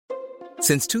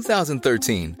Since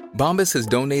 2013, Bombas has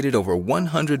donated over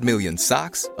 100 million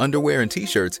socks, underwear, and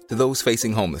T-shirts to those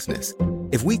facing homelessness.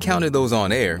 If we counted those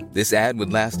on air, this ad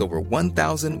would last over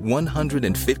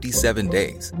 1,157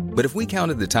 days. But if we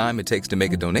counted the time it takes to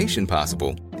make a donation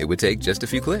possible, it would take just a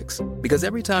few clicks. Because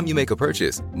every time you make a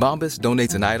purchase, Bombas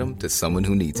donates an item to someone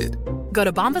who needs it. Go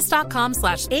to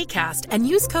bombas.com/ACAST and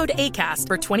use code ACAST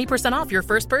for 20% off your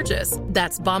first purchase.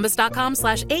 That's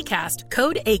bombas.com/ACAST,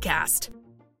 code ACAST.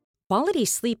 Quality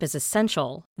sleep is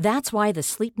essential. That's why the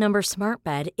Sleep Number Smart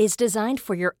Bed is designed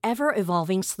for your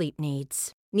ever-evolving sleep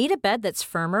needs. Need a bed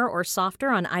that's firmer or softer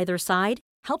on either side?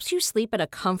 Helps you sleep at a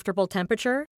comfortable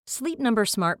temperature? Sleep Number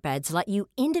Smart Beds let you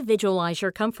individualize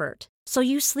your comfort, so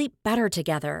you sleep better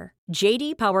together.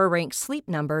 JD Power ranks Sleep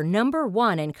Number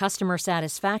 #1 in customer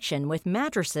satisfaction with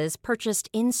mattresses purchased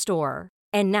in-store.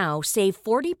 And now save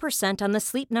 40% on the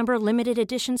Sleep Number Limited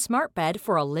Edition Smart Bed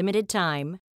for a limited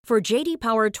time. For JD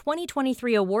Power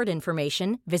 2023 award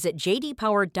information, visit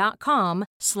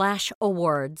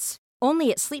jdpower.com/awards.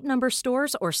 Only at Sleep Number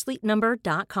stores or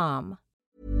sleepnumber.com.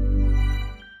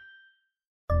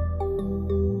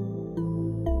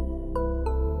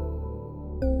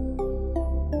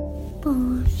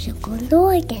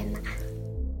 Barnpsykologerna.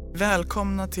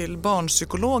 Välkomna till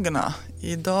Barnpsykologerna.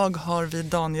 Idag har vi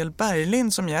Daniel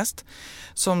Berglind som gäst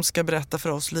som ska berätta för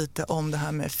oss lite om det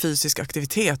här med fysisk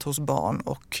aktivitet hos barn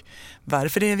och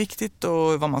varför det är viktigt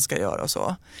och vad man ska göra och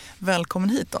så. Välkommen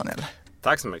hit, Daniel.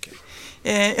 Tack så mycket.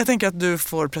 Jag tänker att du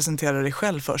får presentera dig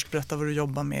själv först, berätta vad du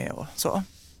jobbar med och så.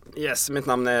 Yes, mitt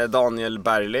namn är Daniel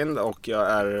Berglind och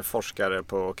jag är forskare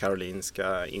på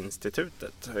Karolinska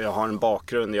institutet. Jag har en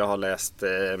bakgrund, jag har läst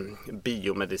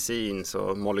biomedicin,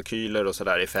 så molekyler och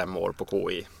sådär i 5 år på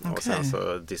KI. Okay. Och sen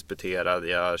så disputerade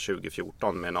jag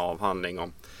 2014 med en avhandling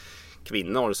om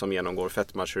kvinnor som genomgår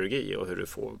fetmakirurgi och hur det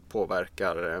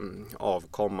påverkar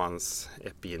avkommans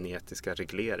epigenetiska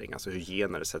reglering, alltså hur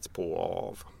gener sätts på och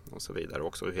av och så vidare.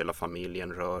 Också hur hela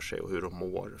familjen rör sig och hur de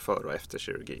mår före och efter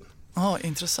kirurgin. Ja,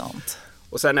 intressant.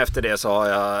 Och sen efter det så har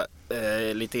jag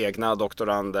lite egna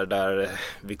doktorander där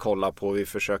vi kollar på, vi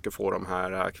försöker få de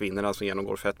här kvinnorna som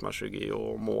genomgår fetmakirurgi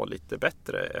och må lite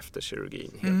bättre efter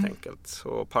kirurgin helt enkelt.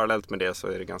 Så parallellt med det så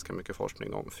är det ganska mycket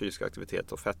forskning om fysisk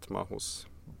aktivitet och fetma hos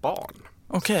barn.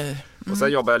 Okej. Och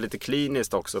sen jobbar jag lite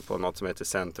kliniskt också på något som heter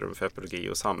Centrum för epidemiologi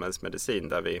och samhällsmedicin,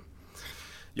 där vi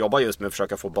jobbar just med att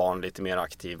försöka få barn lite mer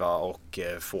aktiva och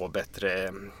få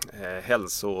bättre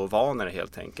hälsovanor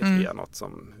helt enkelt via något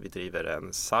som vi driver,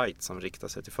 en sajt som riktar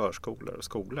sig till förskolor och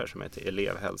skolor som heter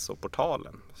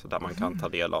Elevhälsoportalen. Så där man kan ta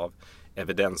del av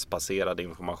evidensbaserad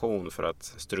information för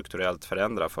att strukturellt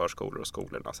förändra förskolor och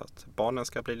skolorna så att barnen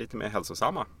ska bli lite mer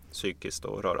hälsosamma psykiskt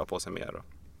och röra på sig mer.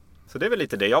 Så det är väl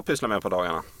lite det jag pysslar med på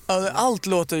dagarna. Allt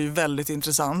låter ju väldigt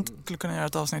intressant. Skulle kunna göra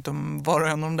ett avsnitt om var och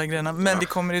en av de där grejerna. Men vi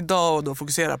kommer idag och då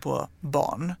fokusera på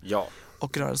barn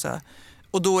och rörelse.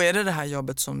 Och då är det här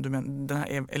jobbet som du menar, den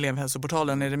här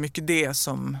elevhälsoportalen, är det mycket det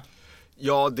som...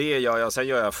 Ja, det gör jag. Sen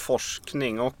gör jag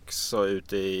forskning också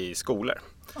ute i skolor.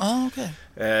 Okay.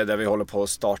 Där vi håller på att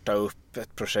starta upp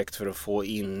ett projekt för att få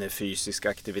in fysisk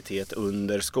aktivitet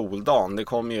under skoldagen. Det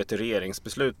kom ju ett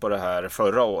regeringsbeslut på det här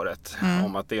förra året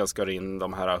om att dels ska in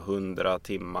de här 100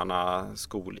 timmarna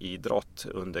skolidrott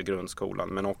under grundskolan,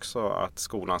 men också att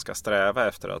skolan ska sträva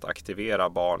efter att aktivera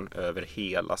barn över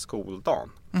hela skoldagen.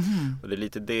 Och det är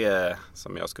lite det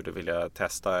som jag skulle vilja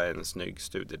testa, en snygg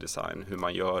studiedesign, hur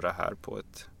man gör det här på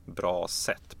ett bra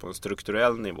sätt, på en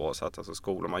strukturell nivå, så att alltså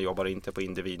skolan, man jobbar inte på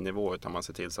individnivå utan man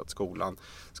ser till så att skolan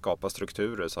skapar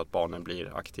strukturer så att barnen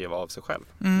blir aktiva av sig själv.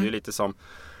 Det är lite som,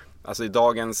 alltså i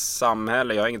dagens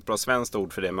samhälle, jag har inget bra svenskt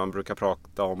ord för det, man brukar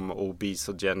prata om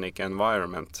obesogenic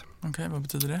environment. Okej, vad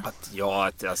betyder det?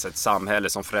 Alltså ett samhälle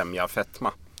som främjar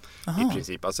fetma. I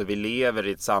princip. Alltså vi lever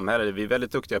i ett samhälle, vi är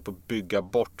väldigt duktiga på att bygga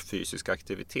bort fysisk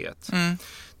aktivitet.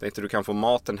 Du kan få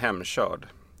maten hemkörd.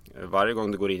 Varje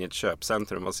gång du går in i ett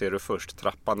köpcentrum, vad ser du först?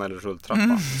 Trappan eller rulltrappan?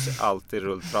 Du ser alltid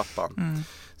rulltrappan.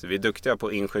 Så vi är duktiga på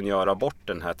att ingenjöra bort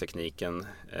den här tekniken.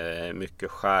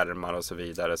 Mycket skärmar och så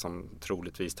vidare som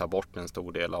troligtvis tar bort en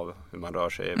stor del av hur man rör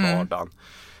sig i vardagen.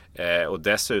 Och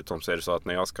dessutom så är det så att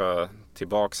när jag ska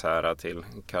tillbaks här till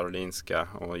Karolinska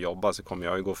och jobba så kommer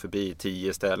jag ju gå förbi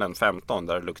 10 ställen, 15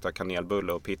 där det luktar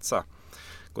kanelbulle och pizza.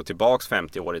 Gå tillbaks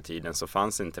 50 år i tiden så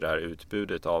fanns inte det här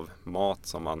utbudet av mat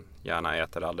som man gärna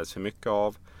äter alldeles för mycket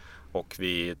av. Och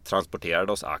vi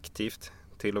transporterade oss aktivt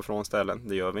till och från ställen.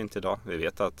 Det gör vi inte idag. Vi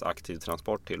vet att aktiv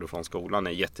transport till och från skolan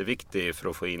är jätteviktig för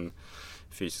att få in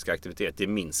fysisk aktivitet. Det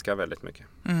minskar väldigt mycket.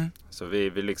 Så vi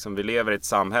lever i ett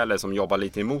samhälle som jobbar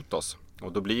lite emot oss.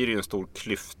 Och då blir det ju en stor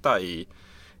klyfta i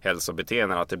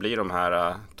hälsobeteenden, att det blir de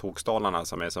här tokstollarna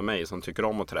som är som mig som tycker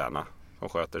om att träna.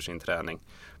 och sköter sin träning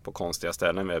på konstiga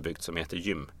ställen vi har byggt som heter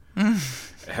gym.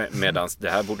 Medan det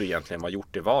här borde egentligen vara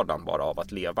gjort i vardagen bara av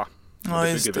att leva. Och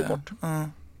det bygger vi bort.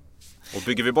 Och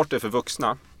bygger vi bort det för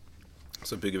vuxna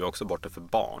så bygger vi också bort det för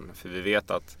barn. För vi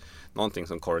vet att någonting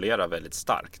som korrelerar väldigt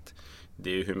starkt, det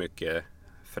är ju hur mycket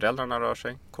föräldrarna rör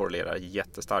sig, korrelerar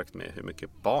jättestarkt med hur mycket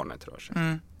barnet rör sig.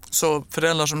 Så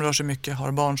föräldrar som rör sig mycket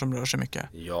har barn som rör sig mycket?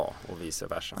 Ja, och vice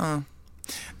versa.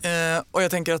 Och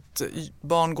jag tänker att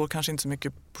barn går kanske inte så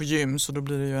mycket på gym, så då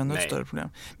blir det ju ännu större problem.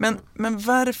 Men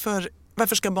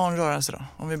varför ska barn röra sig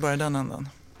då? Om vi börjar den änden.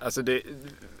 Alltså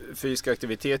fysisk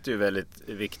aktivitet är ju väldigt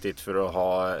viktigt för att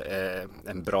ha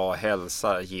en bra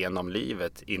hälsa genom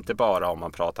livet. Inte bara om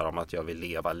man pratar om att jag vill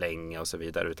leva länge och så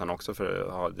vidare, utan också för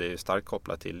att ha det är starkt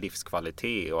kopplat till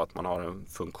livskvalitet och att man har en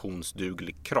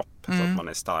funktionsduglig kropp så att man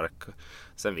är stark.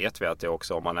 Sen vet vi att det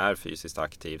också, om man är fysiskt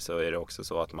aktiv så är det också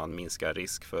så att man minskar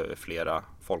risk för flera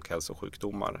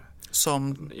folkhälsosjukdomar.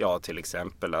 Som? Ja, till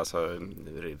exempel alltså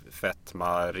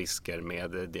fetma, risker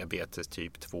med diabetes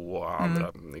typ 2 och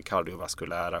andra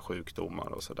kardiovaskulära sjukdomar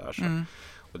och sådär. Så.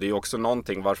 Och det är också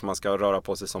någonting, varför man ska röra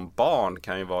på sig som barn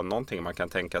kan ju vara någonting man kan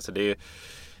tänka sig.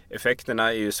 Effekterna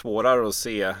är ju svårare att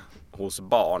se hos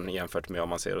barn jämfört med om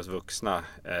man ser hos vuxna.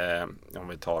 Om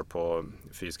vi tar på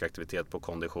fysisk aktivitet, på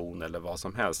kondition eller vad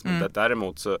som helst. Men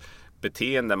däremot så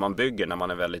beteende man bygger när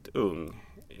man är väldigt ung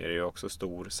är det ju också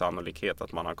stor sannolikhet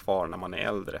att man har kvar när man är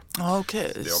äldre.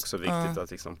 Okay. Så det är också viktigt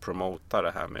att liksom promota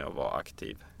det här med att vara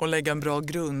aktiv. Och lägga en bra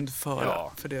grund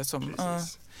för det som...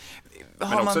 Precis.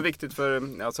 Men också viktigt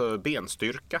för alltså,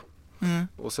 benstyrka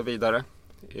och så vidare.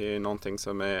 Det är någonting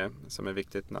som är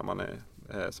viktigt när man är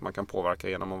som man kan påverka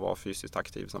genom att vara fysiskt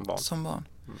aktiv som barn.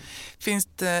 Finns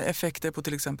det effekter på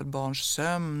till exempel barns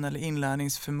sömn eller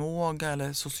inlärningsförmåga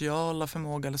eller sociala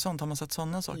förmåga eller sånt? Har man sett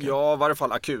sådana saker? Ja, i varje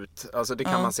fall akut. Alltså det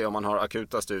kan man se om man har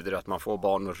akuta studier, att man får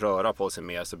barn att röra på sig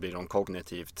mer så blir de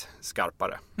kognitivt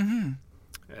skarpare.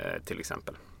 Till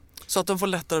exempel. Så att de får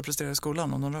lättare att prestera i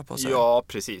skolan om de rör på sig? Ja,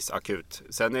 precis. Akut.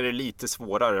 Sen är det lite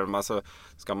svårare. Alltså,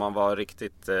 ska man vara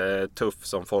riktigt tuff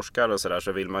som forskare och sådär,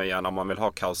 så vill man gärna, om man vill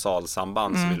ha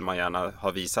kausalsamband så vill man gärna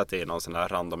ha visat det i någon sån här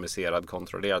randomiserad,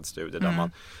 kontrollerad studie där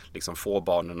man liksom får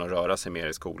barnen att röra sig mer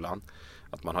i skolan.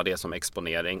 Att man har det som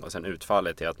exponering och sen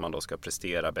utfallet är att man då ska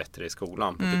prestera bättre i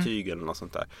skolan på betygen och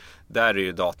sånt där. Där är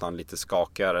ju datan lite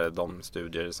skakigare. De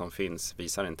studier som finns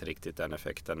visar inte riktigt den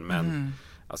effekten. Men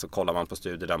alltså kollar man på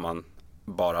studier där man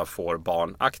bara får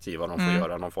barn aktiva och de får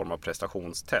göra någon form av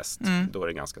prestationstest, då är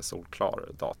det ganska solklar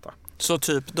data. Så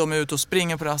typ, de är ute och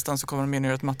springer på rasten så kommer de in och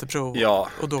gör ett matteprov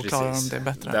och då klarar de det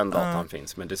bättre? Den datan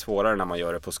finns, men det är svårare när man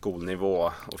gör det på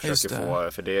skolnivå och försöker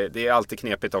få, för det är alltid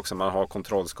knepigt också, man har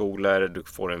kontrollskolor, du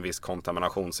får en viss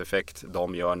kontaminationseffekt,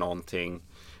 de gör någonting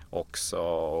också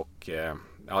och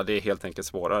det är helt enkelt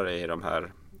svårare i de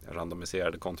här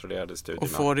randomiserade, kontrollerade studierna.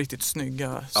 Och få riktigt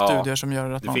snygga studier som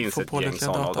gör att man får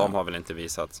pålitliga data. Och de har väl inte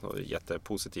visat så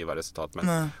jättepositiva resultat.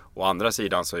 Men å andra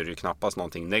sidan så är det ju knappast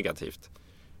någonting negativt.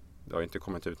 Det har inte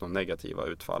kommit ut någon negativa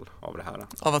utfall av det här.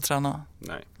 Av att träna?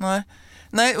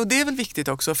 Nej, och det är väl viktigt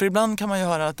också. För ibland kan man ju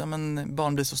höra att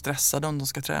barn blir så stressade om de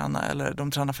ska träna. Eller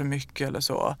de tränar för mycket eller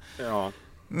så. Ja.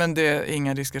 Men det är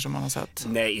inga risker som man har sett?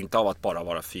 Nej, inte av att bara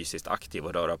vara fysiskt aktiv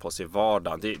och röra på sig i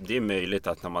vardagen. Det är möjligt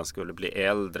att när man skulle bli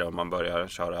äldre och man börjar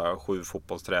köra 7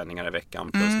 fotbollsträningar i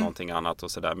veckan plus någonting annat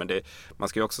och sådär. Men man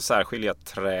ska ju också särskilja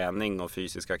träning och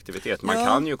fysisk aktivitet. Man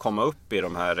kan ju komma upp i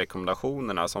de här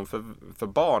rekommendationerna. Som för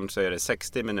barn så är det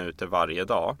 60 minuter varje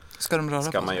dag. Ska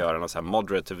man göra någon så här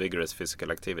moderate to vigorous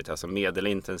physical activity. Alltså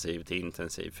medelintensiv till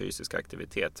intensiv fysisk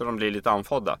aktivitet. Så de blir lite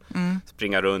anfodda.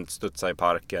 Springa runt, studsa i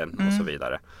parken och så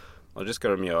vidare. Och det ska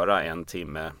de göra 1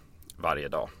 timme varje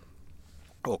dag.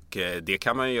 Och det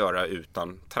kan man ju göra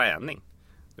utan träning.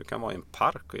 Du kan vara i en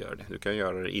park och göra det. Du kan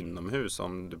göra det inomhus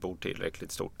om du bor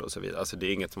tillräckligt stort och så vidare. Alltså det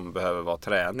är inget som behöver vara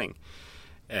träning.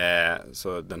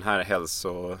 Så den här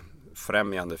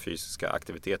hälsofrämjande fysiska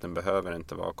aktiviteten behöver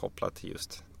inte vara kopplad till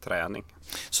just träning.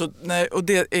 Så, nej, och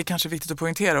det är kanske viktigt att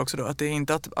poängtera också då, att det är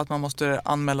inte att man måste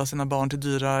anmäla sina barn till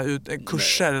dyra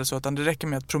kurser eller så, utan det räcker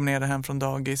med att promenera hem från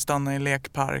dagis, stanna i en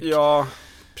lekpark. Ja,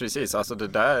 precis. Alltså det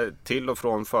där till och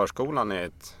från förskolan är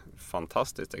ett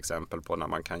fantastiskt exempel på när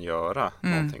man kan göra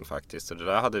någonting faktiskt. Så det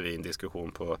där hade vi en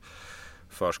diskussion på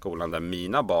förskolan där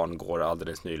mina barn går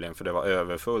alldeles nyligen, för det var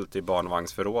överfullt i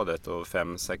barnvagnsförrådet och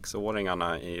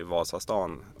 5-6-åringarna i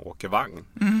Vasastan åker vagn.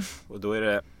 Och då är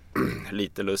det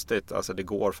lite lustigt, alltså det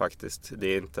går faktiskt, det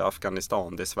är inte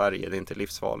Afghanistan, det är Sverige, det är inte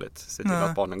livsfarligt. Se till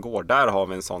att barnen går. Där har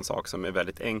vi en sån sak som är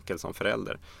väldigt enkel som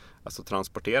förälder. Alltså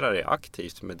transportera dig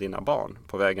aktivt med dina barn.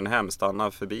 På vägen hem,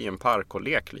 stanna förbi en park och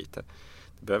lek lite.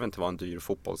 Det behöver inte vara en dyr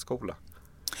fotbollsskola.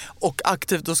 Och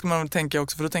aktivt, då ska man tänka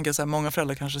också, för då tänker jag så här, många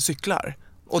föräldrar kanske cyklar.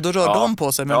 Och då rör de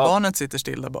på sig, men barnet sitter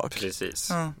still där bak.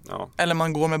 Precis. Ja. Eller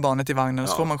man går med barnet i vagnen och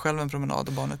så får man själv en promenad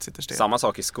och barnet sitter still. Samma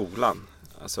sak i skolan.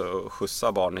 Alltså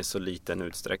skjutsa barn i så liten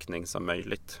utsträckning som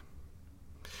möjligt.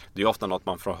 Det är ofta något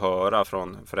man får höra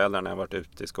från föräldrarna när jag varit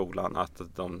ute i skolan. Att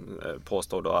de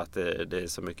påstår då att det är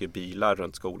så mycket bilar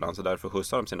runt skolan, så därför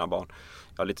skjutsar de sina barn.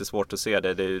 Jag har lite svårt att se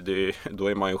det. Då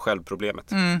är man ju själv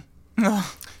problemet. Ja.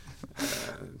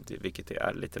 Vilket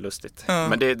är lite lustigt.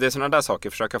 Men det är sådana där saker,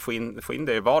 försöka få in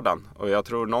det i vardagen. Och jag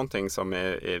tror någonting som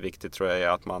är viktigt, tror jag, är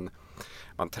att man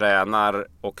tränar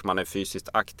och man är fysiskt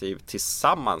aktiv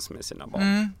tillsammans med sina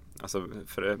barn. Alltså,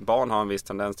 för barn har en viss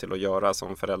tendens till att göra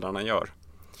som föräldrarna gör.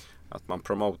 Att man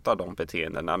promotar de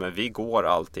beteendena. Men vi går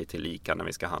alltid till Ica när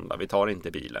vi ska handla. Vi tar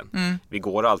inte bilen. Vi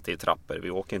går alltid i trappor. Vi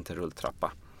åker inte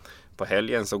rulltrappa. På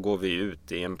helgen så går vi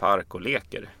ut i en park och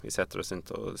leker. Vi sätter oss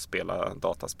inte och spelar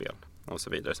dataspel och så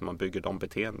vidare. Så man bygger de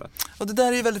beteenden. Och det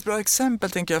där är ju väldigt bra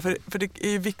exempel, tänker jag. För det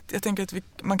är viktigt. Jag tänker att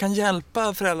man kan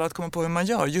hjälpa föräldrar att komma på hur man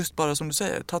gör. Just bara som du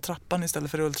säger. Ta trappan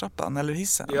istället för rulltrappan eller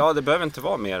hissen. Ja, det behöver inte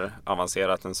vara mer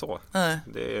avancerat än så. Nej.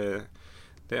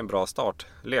 Det är en bra start.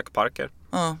 Lekparker.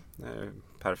 Ja.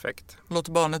 Perfekt. Låt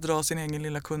barnet dra sin egen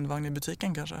lilla kundvagn i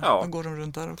butiken kanske. Ja. Då går de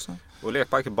runt där också. Och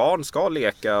lekparker, barn ska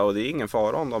leka och det är ingen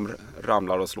fara om de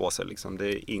ramlar och slår sig. Liksom.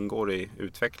 Det ingår i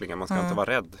utvecklingen. Man ska inte vara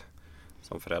rädd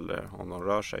som förälder om de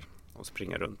rör sig och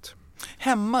springer runt.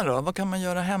 Hemma då? Vad kan man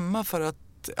göra hemma för att...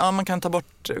 Ja, man kan ta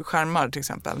bort skärmar till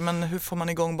exempel. Men hur får man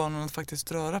igång barnen att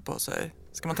faktiskt röra på sig?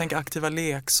 Ska man tänka aktiva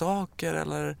leksaker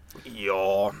eller?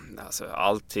 Ja, alltså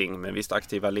allting. Men visst,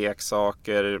 aktiva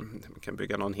leksaker. Man kan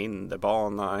bygga någon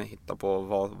hinderbana, hitta på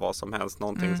vad som helst.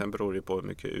 Någonting. Sen beror det på hur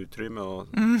mycket utrymme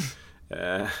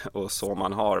och så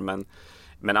man har.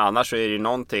 Men annars så är det ju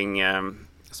någonting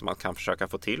som man kan försöka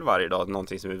få till varje dag.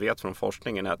 Någonting som vi vet från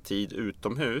forskningen är att tid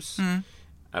utomhus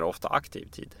är ofta aktiv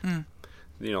tid.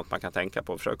 Det är något man kan tänka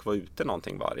på. Försök vara ute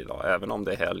någonting varje dag. Även om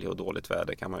det är helg och dåligt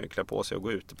väder kan man ju klä på sig och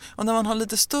gå ut. Och när man har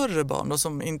lite större barn då,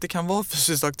 som inte kan vara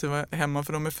fysiskt aktiva hemma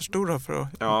för de är för stora för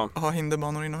att ha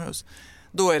hinderbanor inomhus.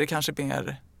 Då är det kanske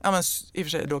mer, ja men i och för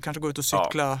sig då kanske gå ut och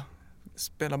cykla,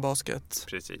 spela basket,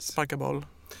 sparka boll.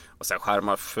 Och sen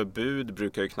skärmarförbud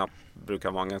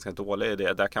brukar vara en ganska dålig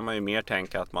idé. Där kan man ju mer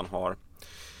tänka att man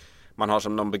har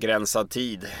som någon begränsad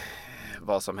tid.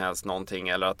 Vad som helst någonting,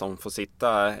 eller att de får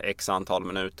sitta x antal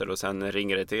minuter och sen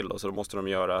ringer det till och så då måste de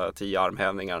göra 10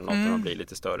 armhävningar eller något när de blir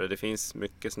lite större. Det finns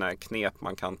mycket såna här knep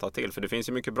man kan ta till, för det finns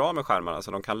ju mycket bra med skärmarna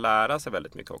så de kan lära sig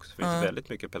väldigt mycket också. Det finns väldigt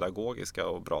mycket pedagogiska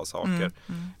och bra saker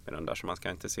med den där, så man ska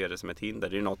inte se det som ett hinder.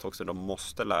 Det är något också de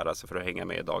måste lära sig för att hänga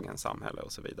med i dagens samhälle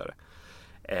och så vidare.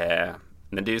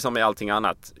 Men det är ju som med allting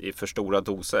annat i för stora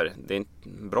doser.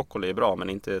 Broccoli är bra men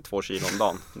inte 2 kilo om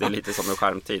dagen. Det är lite som en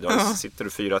skärmtid. Och sitter du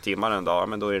 4 timmar en dag,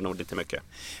 men då är det nog lite mycket.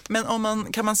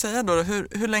 Men kan man säga då,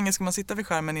 hur länge ska man sitta vid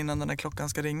skärmen innan den där klockan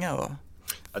ska ringa?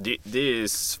 Ja, det är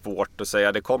svårt att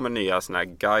säga. Det kommer nya såna här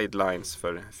guidelines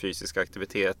för fysisk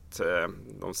aktivitet.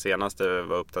 De senaste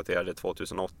var uppdaterade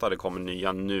 2008. Det kommer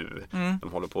nya nu.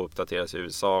 De håller på att uppdateras i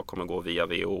USA. Kommer gå via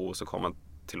WHO och så kommer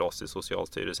till oss i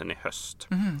Socialstyrelsen i höst,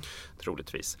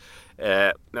 troligtvis.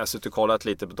 Jag har suttit och kollat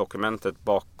lite på dokumentet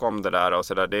bakom det där och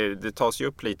sådär. Det tas ju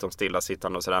upp lite om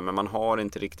stillasittande och sådär, men man har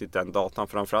inte riktigt den datan,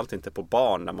 framförallt inte på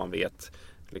barn, när man vet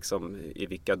liksom i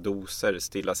vilka doser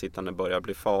stillasittande börjar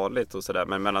bli farligt och sådär.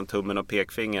 Men mellan tummen och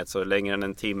pekfingret, så längre än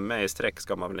en timme i sträck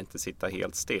ska man väl inte sitta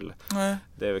helt still. Nej.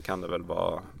 Det kan det väl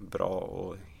vara bra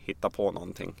att hitta på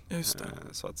någonting. Just det.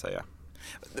 Så att säga.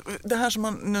 Det här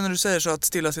som nu när du säger så att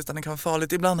stillasittande kan vara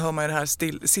farligt, ibland hör man ju det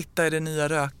här sitta i det nya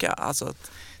röka, alltså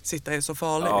att sitta är så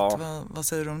farligt. Ja. Vad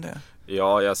säger du om det?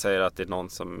 Ja, jag säger att det är någon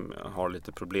som har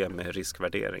lite problem med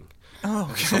riskvärdering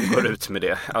som går ut med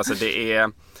det. Alltså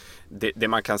det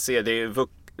man kan se, det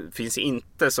finns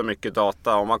inte så mycket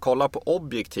data. Om man kollar på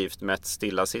objektivt mätt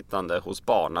stillasittande hos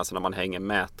barn, alltså när man hänger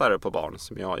mätare på barn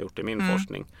som jag har gjort i min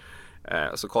forskning,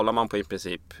 så kollar man på i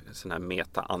princip såna här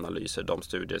meta-analyser, de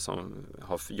studier som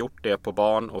har gjort det på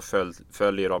barn och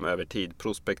följer dem över tid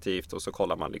prospektivt, och så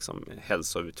kollar man liksom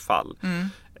hälsoutfall.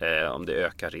 Om det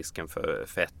ökar risken för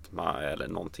fetma eller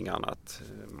någonting annat.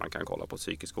 Man kan kolla på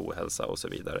psykisk ohälsa och så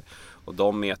vidare. Och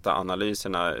de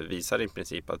meta-analyserna visar i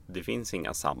princip att det finns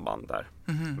inga samband där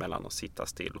mellan att sitta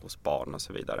still hos barn och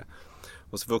så vidare.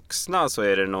 Hos vuxna så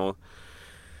är det nog,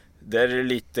 där är det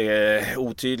lite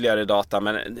otydligare data,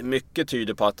 men mycket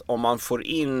tyder på att om man får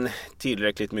in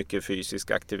tillräckligt mycket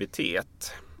fysisk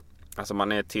aktivitet Alltså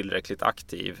man är tillräckligt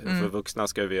aktiv. För vuxna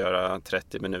ska vi göra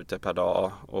 30 minuter per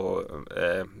dag och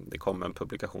det kom en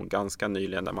publikation ganska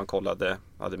nyligen där man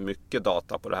hade mycket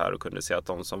data på det här och kunde se att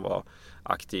de som var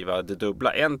aktiva hade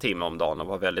dubbla 1 timme om dagen och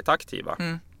var väldigt aktiva.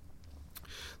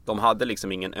 De hade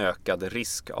liksom ingen ökad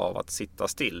risk av att sitta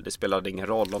still. Det spelade ingen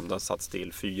roll om de satt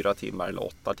still 4 timmar eller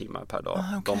 8 timmar per dag.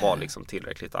 Okay. De var liksom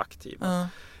tillräckligt aktiva.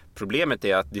 Problemet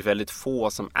är att det är väldigt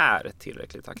få som är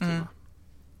tillräckligt aktiva.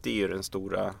 Det är ju den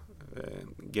stora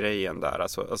grejen där.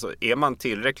 Alltså är man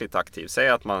tillräckligt aktiv, säg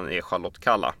att man är Charlotte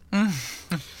Kalla,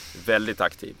 väldigt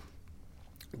aktiv,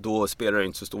 då spelar det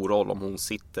inte så stor roll om hon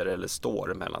sitter eller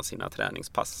står mellan sina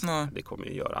träningspass. Det kommer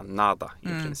ju göra nada i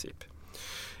princip.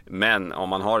 Men om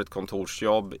man har ett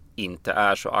kontorsjobb, inte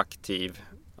är så aktiv,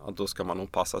 då ska man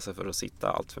nog passa sig för att sitta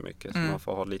allt för mycket. Så man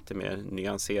får ha lite mer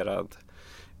nyanserad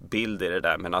bild i det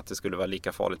där. Men att det skulle vara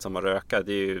lika farligt som att röka,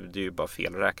 det är ju bara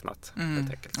felräknat.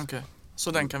 Okay.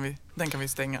 Så den kan vi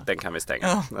stänga? Den kan vi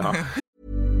stänga, ja.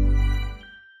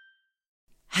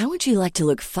 How would you like to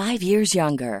look 5 years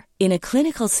younger? In a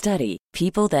clinical study,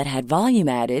 people that had volume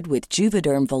added with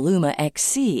Juvederm Voluma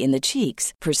XC in the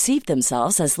cheeks perceived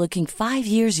themselves as looking 5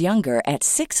 years younger at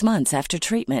 6 months after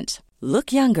treatment.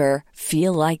 Look younger,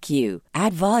 feel like you.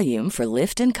 Add volume for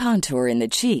lift and contour in the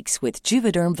cheeks with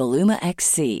Juvederm Voluma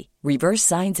XC. Reverse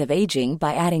signs of aging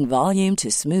by adding volume to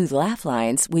smooth laugh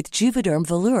lines with Juvederm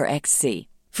Volure XC.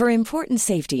 For important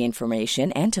safety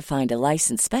information and to find a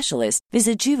licensed specialist,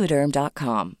 visit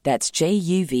Juvederm.com. That's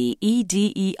JUVEDERM.com.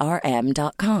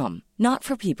 Not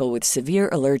for people with severe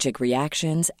allergic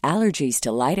reactions, allergies to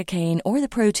lidocaine, or the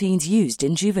proteins used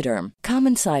in Juvederm.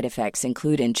 Common side effects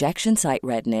include injection site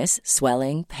redness,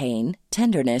 swelling, pain,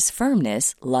 tenderness,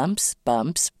 firmness, lumps,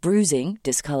 bumps, bruising,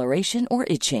 discoloration, or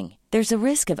itching. There's a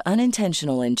risk of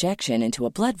unintentional injection into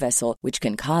a blood vessel, which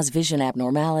can cause vision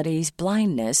abnormalities,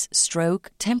 blindness,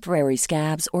 stroke, temporary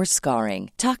scabs, or scarring.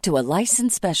 Talk to a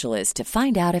licensed specialist to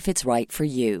find out if it's right for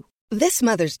you. This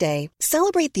Mother's Day,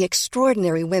 celebrate the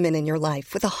extraordinary women in your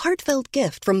life with a heartfelt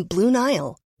gift from Blue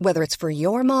Nile. Whether it's for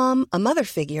your mom, a mother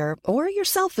figure, or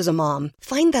yourself as a mom,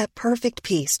 find that perfect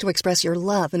piece to express your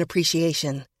love and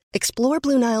appreciation. Explore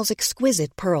Blue Nile's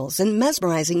exquisite pearls and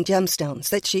mesmerizing gemstones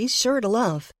that she's sure to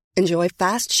love. Enjoy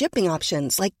fast shipping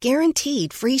options like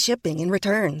guaranteed free shipping and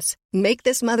returns. Make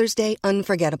this Mother's Day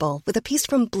unforgettable with a piece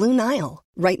from Blue Nile.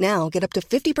 Right now, get up to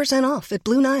 50% off at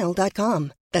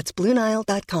BlueNile.com. That's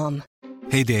BlueNile.com.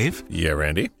 Hey, Dave. Yeah,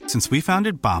 Randy. Since we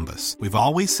founded Bombas, we've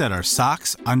always said our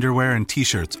socks, underwear, and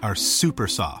T-shirts are super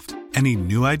soft. Any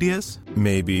new ideas?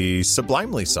 Maybe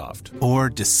sublimely soft. Or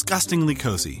disgustingly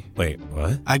cozy. Wait,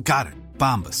 what? I got it.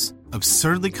 Bombas.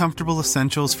 Absurdly comfortable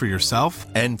essentials for yourself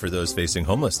and for those facing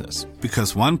homelessness.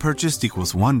 Because one purchased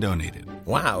equals one donated.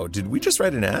 Wow, did we just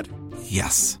write an ad?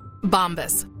 Yes.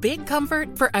 Bombas. Big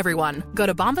comfort for everyone. Go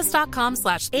to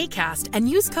bombas.com/ACAST and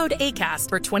use code ACAST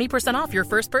for 20% off your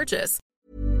first purchase.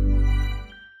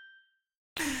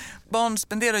 Barn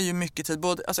spenderar ju mycket tid,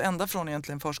 alltså ända från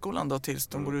egentligen förskolan då tills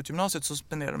de går ut gymnasiet, så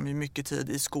spenderar de ju mycket tid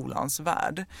i skolans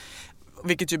värld.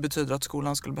 Vilket ju betyder att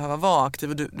skolan skulle behöva vara aktiv,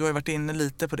 och du har ju varit inne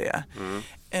lite på det.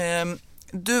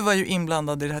 Du var ju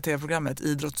inblandad i det här tv-programmet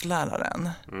Idrottsläraren.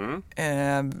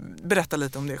 Berätta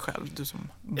lite om det själv, du som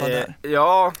var där.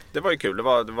 Ja, det var ju kul. Det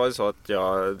var ju så att det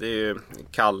är ju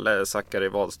Kalle Zackari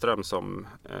Wahlström som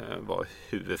var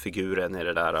huvudfiguren i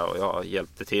det där, och jag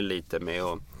hjälpte till lite med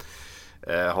att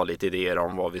ha lite idéer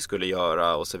om vad vi skulle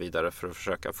göra och så vidare för att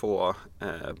försöka få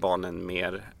barnen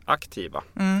mer aktiva.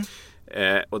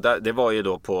 Och det var ju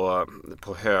då på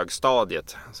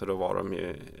högstadiet, så då var de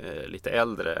ju lite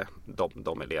äldre,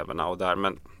 de eleverna, och där,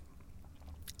 men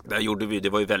där gjorde det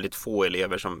var ju väldigt få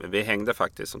elever som, vi hängde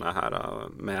faktiskt såna här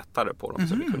mätare på dem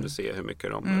så vi kunde se hur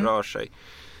mycket de rör sig.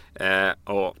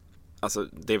 Och alltså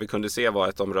det vi kunde se var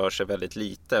att de rör sig väldigt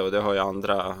lite, och det har ju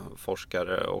andra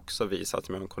forskare också visat.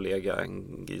 Med en kollega,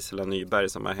 Gisela Nyberg,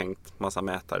 som har hängt massa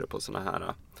mätare på såna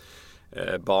här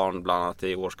barn, bland annat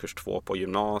i årskurs 2 på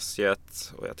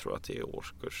gymnasiet, och jag tror att det är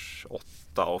årskurs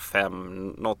 8 och 5,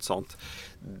 något sånt.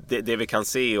 Det vi kan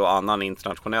se, och annan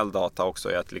internationell data också,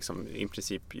 är att liksom, i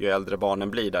princip ju äldre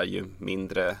barnen blir där, ju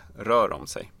mindre rör de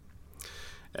sig.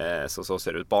 Så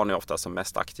ser det ut. Barn är ofta som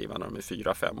mest aktiva när de är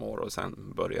 4-5 år, och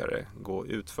sen börjar det gå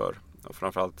ut för. Och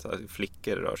framförallt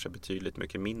flickor rör sig betydligt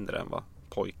mycket mindre än vad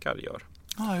pojkar gör.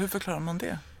 Hur förklarar man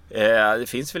det? Det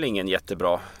finns väl ingen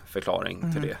jättebra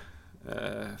förklaring till det.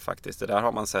 Faktiskt. Det där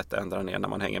har man sett ändra ner när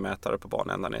man hänger mätare på barn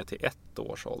ända ner till 1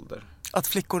 års ålder. Att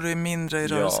flickor är mindre i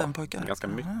rörelse än pojkar? Ganska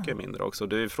mycket mindre också.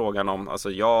 Det är frågan om,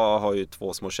 alltså jag har ju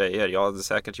 2 små tjejer. Jag hade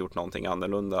säkert gjort någonting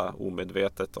annorlunda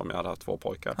omedvetet om jag hade haft 2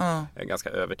 pojkar. Jag är ganska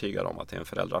övertygad om att det är en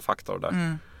föräldrafaktor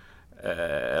där.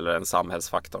 eller en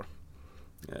samhällsfaktor.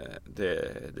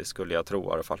 Det skulle jag tro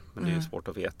i alla fall, men det är ju svårt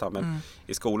att veta. Men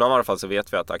i skolan i alla fall så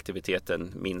vet vi att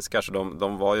aktiviteten minskar, så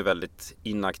de var ju väldigt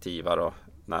inaktiva då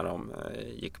när de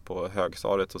gick på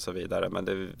högstadiet och så vidare. Men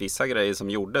det är vissa grejer som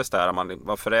gjordes där,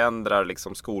 man förändrar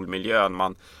liksom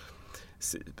skolmiljön,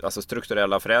 alltså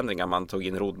strukturella förändringar, man tog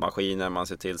in roddmaskiner, man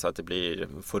ser till så att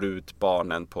får ut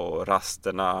barnen på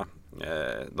rasterna,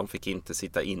 de fick inte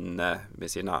sitta inne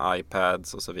med sina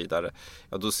iPads och så vidare.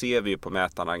 Ja, då ser vi ju på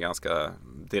mätarna ganska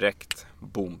direkt,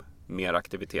 boom, mer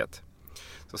aktivitet.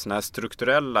 Så sådana här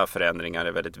strukturella förändringar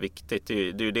är väldigt viktigt. Det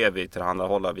är ju det vi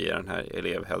tillhandahåller via den här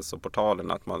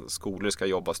elevhälsoportalen, att skolor ska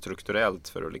jobba strukturellt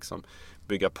för att liksom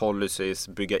bygga policies,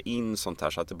 bygga in sånt här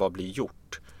så att det bara blir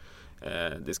gjort.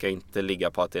 Det ska inte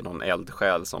ligga på att det är någon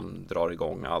eldsjäl som drar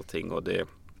igång allting, och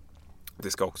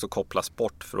det ska också kopplas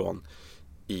bort från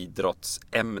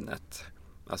idrottsämnet.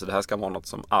 Alltså det här ska vara något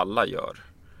som alla gör.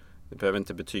 Det behöver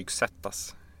inte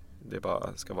betygsättas. Det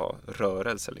bara ska vara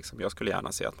rörelse liksom. Jag skulle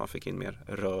gärna se att man fick in mer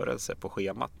rörelse på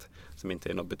schemat som inte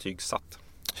är något betygsatt.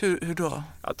 Hur då?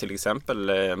 Ja, till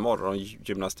exempel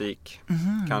morgongymnastik.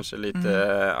 Kanske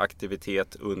lite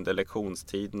aktivitet under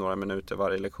lektionstid. Några minuter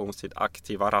varje lektionstid.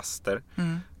 Aktiva raster.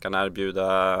 Kan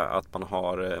erbjuda att man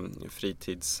har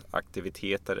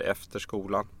fritidsaktiviteter efter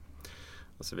skolan.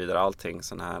 Och så vidare. Allting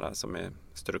sån här som är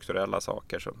strukturella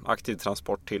saker. Så aktiv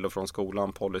transport till och från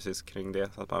skolan. Policies kring det.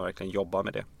 Så att man verkligen jobbar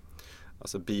med det.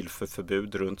 Alltså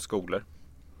bilförbud runt skolor.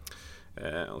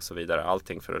 Och så vidare.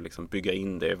 Allting för att liksom bygga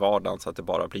in det i vardagen så att det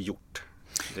bara blir gjort.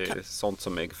 Det är sånt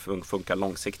som funkar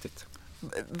långsiktigt.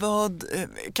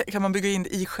 Kan man bygga in det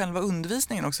i själva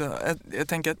undervisningen också? Jag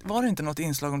tänker att var det inte något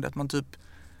inslag om det att man typ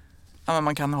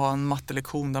man kan ha en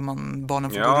mattelektion där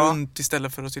barnen får gå runt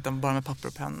istället för att sitta bara med papper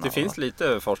och penna? Det finns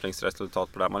lite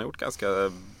forskningsresultat på det här. Man har gjort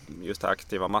ganska just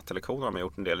aktiva mattelektioner. Man har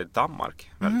gjort en del i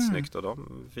Danmark. Väldigt snyggt, och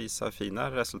de visar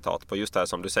fina resultat på just det här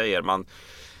som du säger. Man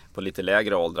på lite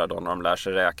lägre åldrar då, när de lär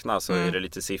sig räkna, så är det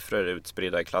lite siffror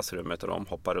utspridda i klassrummet och de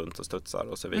hoppar runt och studsar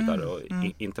och så vidare. Och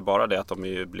inte bara det att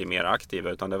de blir mer aktiva,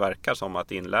 utan det verkar som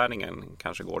att inlärningen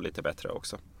kanske går lite bättre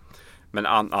också. Men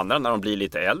andra när de blir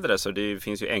lite äldre, så det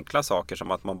finns ju enkla saker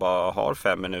som att man bara har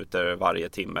 5 minuter varje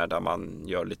timme där man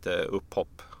gör lite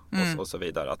upphopp och så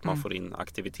vidare. Att man får in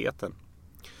aktiviteten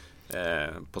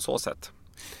på så sätt.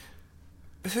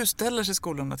 Hur ställer sig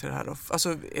skolorna till det här då?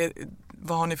 Alltså,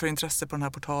 vad har ni för intresse på den här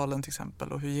portalen till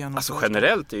exempel? Och hur genomförs alltså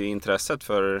generellt är ju intresset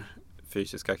för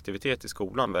fysisk aktivitet i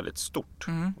skolan väldigt stort.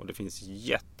 Och det finns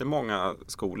jättemånga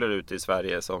skolor ute i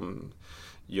Sverige som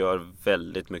gör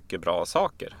väldigt mycket bra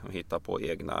saker och hittar på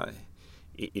egna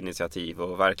initiativ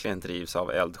och verkligen drivs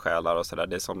av eldsjälar och sådär.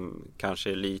 Det som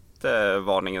kanske är lite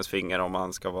varningens finger om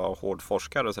man ska vara hård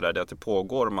forskare och sådär, det är att det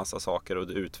pågår massa saker och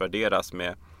det utvärderas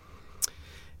med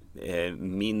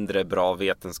mindre bra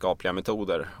vetenskapliga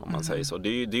metoder, om man säger så. Det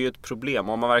är ju ett problem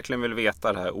om man verkligen vill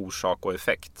veta det här orsak och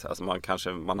effekt. Alltså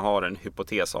man har en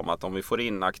hypotes om att om vi får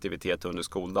in aktivitet under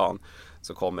skoldagen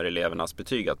så kommer elevernas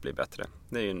betyg att bli bättre.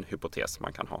 Det är ju en hypotes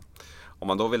man kan ha. Om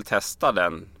man då vill testa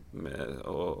den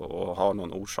och ha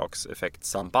någon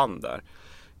orsakseffektsamband där,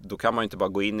 då kan man ju inte bara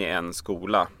gå in i en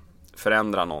skola,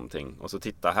 förändra någonting och så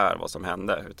titta här vad som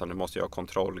hände, utan du måste ju ha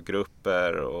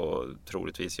kontrollgrupper och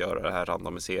troligtvis göra det här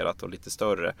randomiserat och lite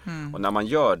större. Och när man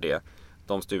gör det,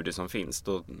 de studier som finns,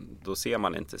 då ser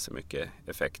man inte så mycket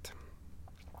effekt.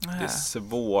 Det är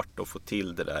svårt att få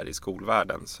till det där i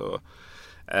skolvärlden. Så,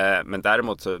 men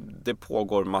däremot så det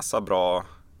pågår massa bra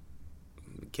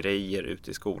grejer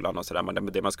ute i skolan och sådär. Men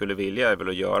det man skulle vilja är väl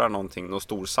att göra något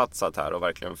storsatsat här och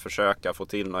verkligen försöka få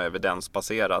till något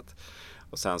evidensbaserat.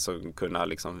 Och sen så kunna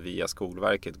liksom via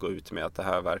Skolverket gå ut med att det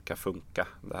här verkar funka.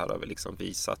 Det här har vi liksom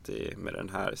visat med den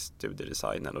här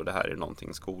studiedesignen och det här är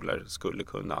någonting skolor skulle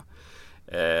kunna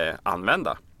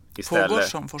använda. Istället. Pågår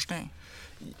som forskning?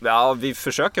 Ja, vi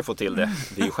försöker få till det,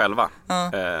 vi själva.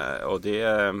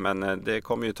 Men det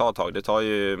kommer ju ta ett tag. Det tar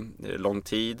ju lång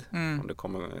tid och det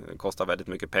kommer kosta väldigt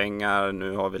mycket pengar.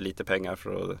 Nu har vi lite pengar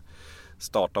för att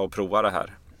starta och prova det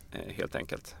här. Helt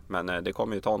enkelt. Men det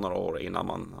kommer ju ta några år innan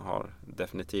man har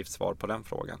definitivt svar på den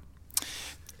frågan.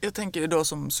 Jag tänker då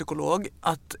som psykolog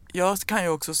att jag kan ju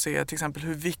också se till exempel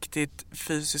hur viktigt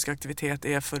fysisk aktivitet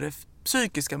är för det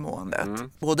psykiska måendet.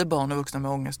 Både barn och vuxna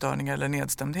med ångeststörningar eller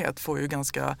nedstämdhet får ju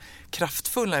ganska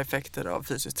kraftfulla effekter av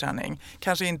fysisk träning.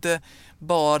 Kanske inte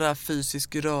bara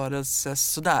fysisk rörelse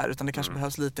sådär, utan det kanske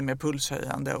behövs lite mer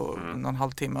pulshöjande och någon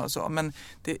halvtimme och så. Men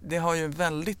det har ju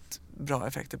väldigt bra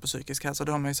effekter på psykisk hälsa.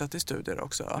 Det har man ju sett i studier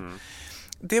också.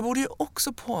 Det borde ju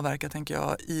också påverka, tänker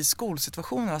jag, i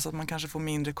skolsituationer. Alltså att man kanske får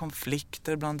mindre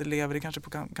konflikter bland elever. Det kanske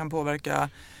kan påverka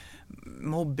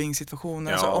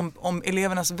mobbing-situationer. Ja. Alltså om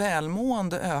elevernas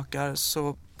välmående ökar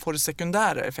så får det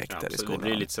sekundära effekter i skolan. Det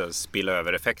blir lite så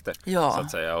spillöver-effekter, ja. så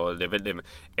att säga. Och det är väl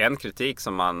en kritik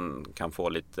som man kan få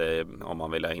lite om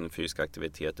man vill ha in fysisk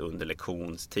aktivitet under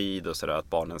lektionstid och sådär, att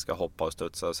barnen ska hoppa och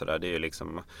studsa och sådär. Det är ju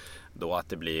liksom då att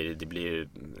det blir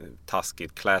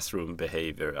taskigt classroom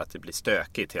behavior, att det blir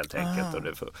stökigt helt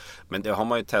enkelt. Men det har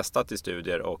man ju testat i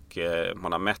studier och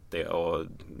man har mätt det och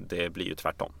det blir ju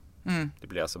tvärtom. Det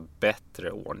blir alltså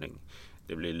bättre ordning.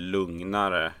 Det blir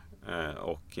lugnare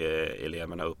och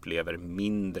eleverna upplever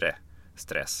mindre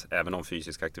stress. Även om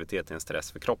fysisk aktivitet är en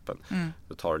stress för kroppen,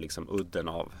 så tar det liksom udden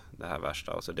av det här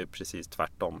värsta. Alltså det är precis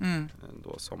tvärtom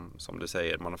då, som du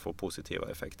säger, man får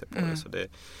positiva effekter på det. Så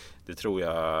det tror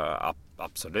jag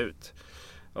absolut.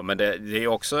 Ja, men det är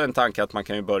också en tanke att man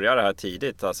kan ju börja det här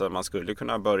tidigt. Alltså man skulle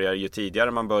kunna börja, ju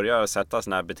tidigare man börjar sätta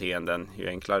såna här beteenden, ju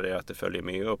enklare är det att det följer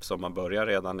med upp. Så om man börjar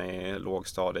redan i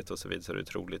lågstadiet och så vidare, så är det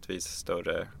troligtvis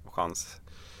större chans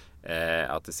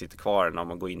att det sitter kvar. När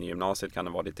man går in i gymnasiet kan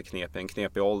det vara lite en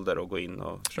knepig ålder och gå in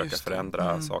och försöka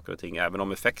förändra saker och ting. Även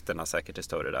om effekterna säkert är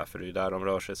större där, för det är där de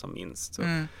rör sig som minst. Så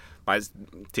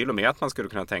till och med att man skulle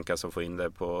kunna tänka sig att få in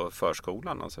det på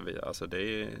förskolan och så vidare. Alltså det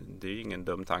är ju ingen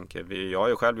dum tanke. Jag har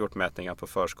ju själv gjort mätningar på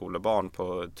förskolebarn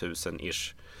på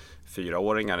 1000-ish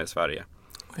 4-åringar i Sverige.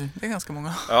 Oj, det är ganska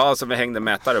många. Ja, som vi hängde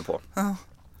mätare på.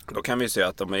 Då kan vi se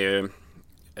att de är ju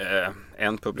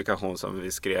en publikation som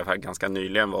vi skrev här ganska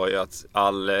nyligen var ju att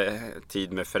all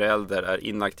tid med förälder är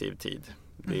inaktiv tid.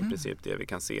 Det är i princip det vi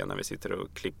kan se när vi sitter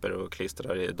och klipper och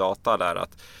klistrar i data där,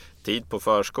 att tid på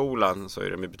förskolan så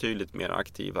är de betydligt mer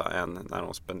aktiva än när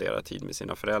de spenderar tid med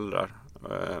sina föräldrar.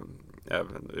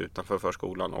 Även utanför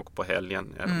förskolan och på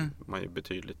helgen är man ju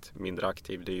betydligt mindre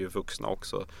aktiv. Det är ju vuxna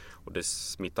också och det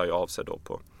smittar ju av sig då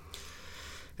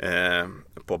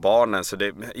på barnen. Så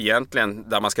det egentligen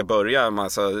där man ska börja,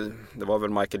 det var väl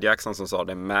Michael Jackson som sa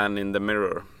det, man in the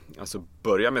mirror. Alltså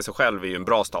börja med sig själv är ju en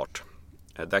bra start.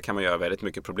 Där kan man göra väldigt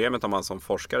mycket. Problemet om man som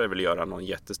forskare vill göra någon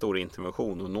jättestor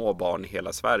intervention och nå barn i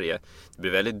hela Sverige, det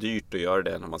blir väldigt dyrt att göra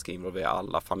det när man ska involvera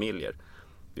alla familjer.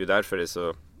 Det är ju därför det är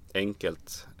så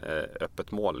enkelt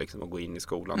öppet mål liksom, att gå in i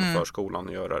skolan och förskolan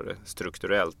och göra det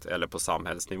strukturellt eller på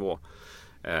samhällsnivå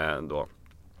då.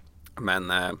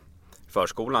 Men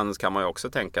förskolan kan man ju också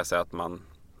tänka sig att man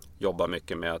jobbar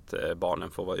mycket med att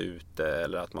barnen får vara ute,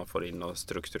 eller att man får in någon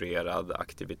strukturerad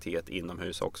aktivitet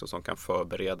inomhus också som kan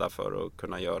förbereda för att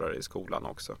kunna göra det i skolan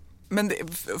också. Men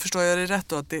förstår jag det rätt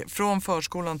då, att från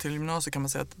förskolan till gymnasiet kan man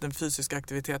säga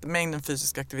att mängden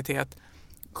fysisk aktivitet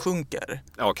sjunker?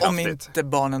 Ja, kraftigt. Om inte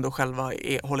barnen då själva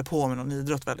håller på med någon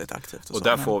idrott väldigt aktivt. Och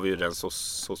där får vi ju den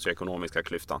socioekonomiska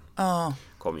klyftan.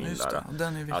 Kommer in just där. Det,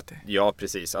 den är viktig. Ja,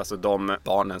 precis. Alltså de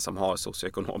barnen som har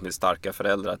socioekonomiskt starka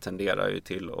föräldrar tenderar ju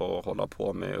till att hålla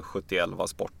på med 71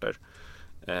 sporter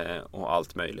och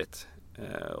allt möjligt.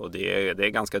 Och det är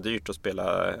ganska dyrt att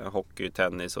spela hockey,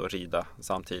 tennis och rida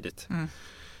samtidigt.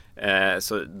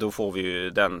 Så då får vi ju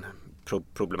den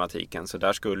problematiken. Så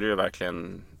där skulle ju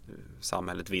verkligen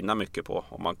samhället vinna mycket på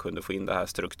om man kunde få in det här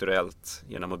strukturellt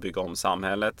genom att bygga om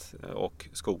samhället och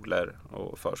skolor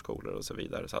och förskolor och så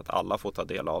vidare, så att alla får ta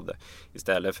del av det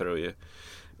istället för att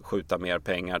skjuta mer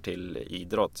pengar till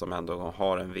idrott som ändå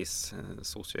har en viss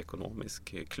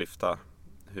socioekonomisk klyfta.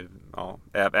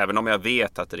 Även om jag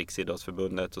vet att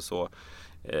Riksidrottsförbundet och så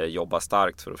jobbar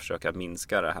starkt för att försöka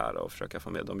minska det här och försöka få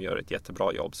med, de gör ett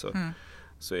jättebra jobb,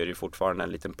 så är det ju fortfarande en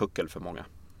liten puckel för många.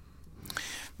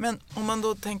 Men om man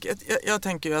då tänker, jag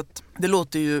tänker ju att det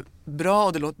låter ju bra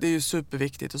och det är ju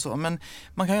superviktigt och så, men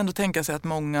man kan ju ändå tänka sig att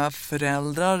många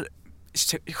föräldrar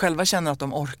själva känner att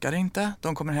de orkar inte.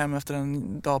 De kommer hem efter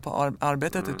en dag på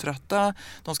arbetet, är trötta,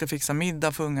 de ska fixa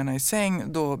middag för ungarna i säng,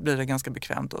 då blir det ganska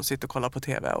bekvämt att sitta och kolla på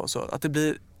tv och så. Att det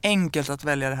blir enkelt att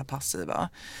välja det här passiva.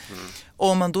 Och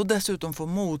om man då dessutom får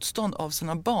motstånd av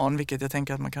sina barn, vilket jag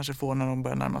tänker att man kanske får när de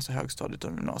börjar närma sig högstadiet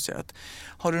och gymnasiet.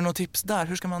 Har du något tips där?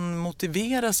 Hur ska man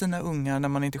motivera sina ungar när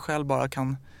man inte själv bara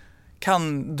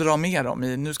kan dra med dem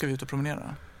i, nu ska vi ut och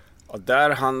promenera? Och där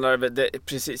handlar det,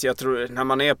 precis, jag tror när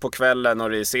man är på kvällen och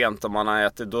det är sent och man har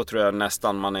ätit, då tror jag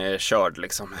nästan man är körd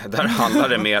liksom. Där handlar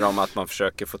det mer om att man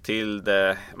försöker få till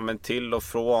det, men till och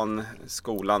från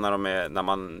skolan när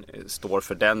man står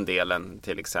för den delen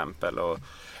till exempel. Och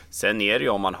sen är det ju,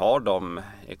 om man har de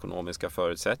ekonomiska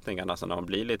förutsättningarna, så när man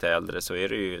blir lite äldre, så är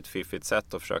det ju ett fiffigt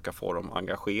sätt att försöka få dem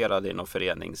engagerade i något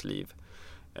föreningsliv.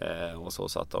 Och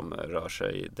så att de rör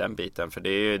sig i den biten. För det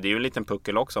är ju en liten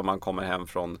puckel också om man kommer hem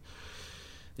från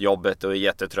jobbet och är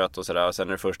jättetrött och sådär. Och sen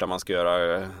är det första man ska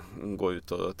göra gå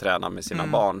ut och träna med sina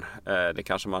barn. Det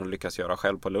kanske man lyckas göra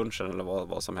själv på lunchen eller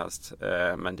vad som helst.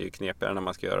 Men det är ju knepigare när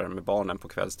man ska göra det med barnen på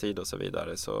kvällstid och så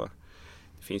vidare. Så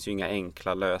det finns ju inga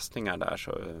enkla lösningar där.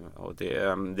 Så, och det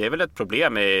är väl ett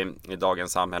problem i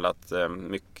dagens samhälle att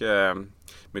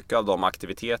mycket av de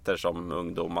aktiviteter som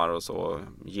ungdomar och så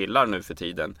gillar nu för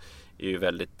tiden är ju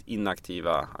väldigt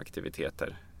inaktiva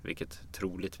aktiviteter. Vilket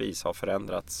troligtvis har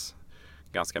förändrats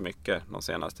ganska mycket de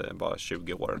senaste bara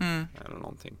 20 åren eller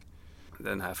någonting.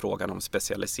 Den här frågan om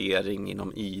specialisering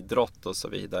inom idrott och så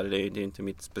vidare, det är inte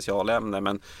mitt specialämne,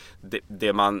 men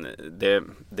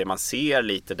det man ser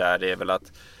lite där är väl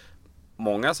att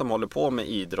många som håller på med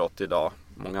idrott idag,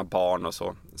 många barn och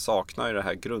så, saknar ju det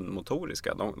här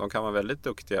grundmotoriska. De kan vara väldigt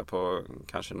duktiga på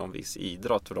kanske någon viss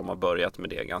idrott för de har börjat med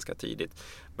det ganska tidigt.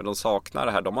 Men de saknar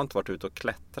det här, de har inte varit ute och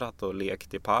klättrat och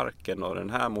lekt i parken och den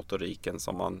här motoriken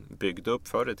som man byggde upp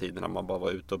förr i tiden när man bara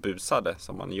var ute och busade,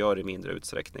 som man gör i mindre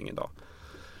utsträckning idag.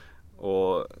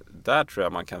 Och där tror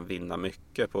jag man kan vinna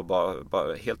mycket på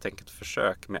bara helt enkelt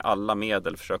försök med alla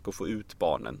medel, försök att få ut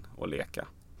barnen och leka.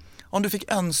 Om du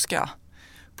fick önska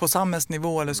på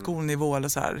samhällsnivå eller skolnivå eller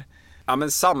så här? Ja,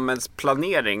 men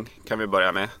samhällsplanering kan vi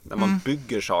börja med. När man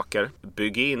bygger saker,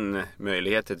 bygger in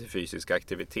möjligheter till fysisk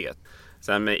aktivitet.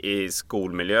 Sen i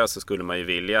skolmiljö så skulle man ju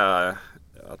vilja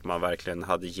att man verkligen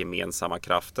hade gemensamma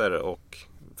krafter och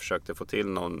försökte få till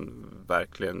någon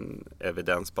verkligen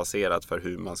evidensbaserat för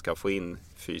hur man ska få in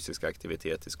fysisk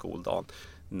aktivitet i skoldagen.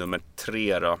 Nummer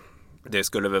 3 då. Det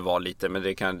skulle väl vara lite, men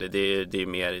det är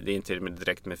mer, det är inte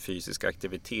direkt med fysisk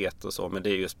aktivitet och så, men det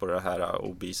är just på det här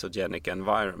obesogenic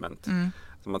environment.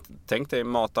 Så man tänkte i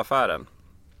mataffären.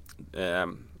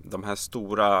 De här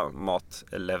stora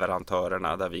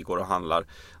matleverantörerna där vi går och handlar,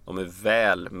 de är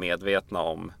väl medvetna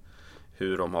om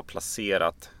hur de har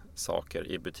placerat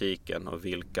saker i butiken och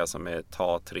vilka som är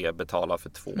ta 3, betala för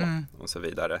 2 och så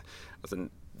vidare. Alltså,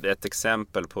 ett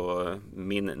exempel på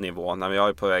min nivå, när jag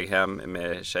är på väg hem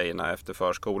med tjejerna efter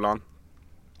förskolan,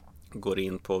 går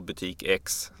in på butik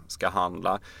X, ska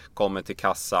handla, kommer till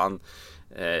kassan,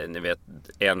 ni vet,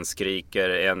 en skriker,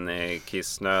 en är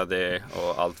kissnödig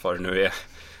och allt vad det nu är.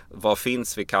 Vad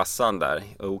finns vid kassan där?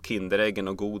 Och Kinderäggen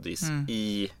och godis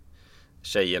i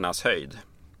tjejernas höjd.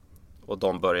 Och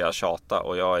de börjar tjata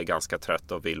och jag är ganska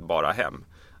trött och vill bara hem.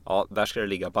 Ja, där ska det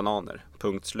ligga bananer.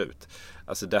 Punkt slut.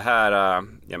 Alltså det här,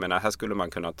 jag menar, här skulle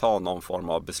man kunna ta någon form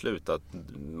av beslut att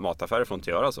mataffärer får inte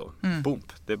göra så. Bump.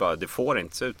 Det får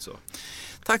inte se ut så.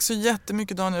 Tack så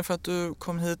jättemycket Daniel för att du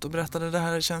kom hit och berättade det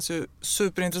här. Det känns ju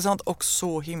superintressant och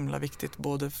så himla viktigt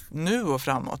både nu och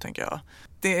framåt, tänker jag.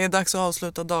 Det är dags att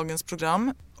avsluta dagens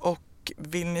program och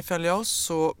vill ni följa oss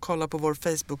så kolla på vår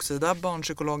Facebook-sida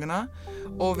Barnpsykologerna,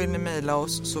 och vill ni mejla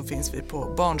oss så finns vi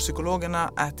på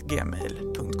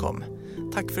barnpsykologerna@gmail.com.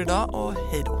 Tack för idag och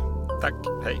hej då. Tack,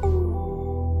 hej.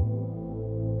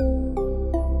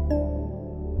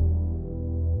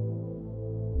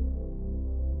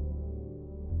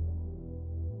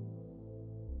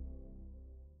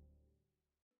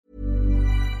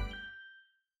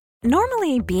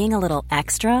 Normally, being a little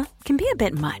extra can be a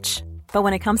bit much. But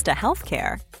when it comes to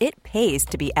healthcare, it pays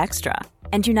to be extra.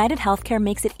 And United Healthcare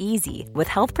makes it easy with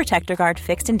Health Protector Guard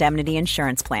fixed indemnity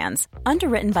insurance plans.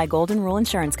 Underwritten by Golden Rule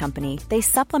Insurance Company, they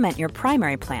supplement your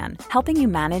primary plan, helping you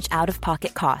manage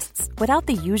out-of-pocket costs without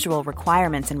the usual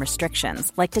requirements and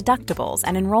restrictions like deductibles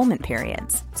and enrollment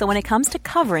periods. So when it comes to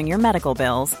covering your medical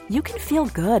bills, you can feel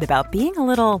good about being a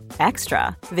little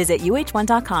extra. Visit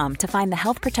uh1.com to find the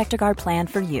Health Protector Guard plan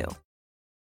for you.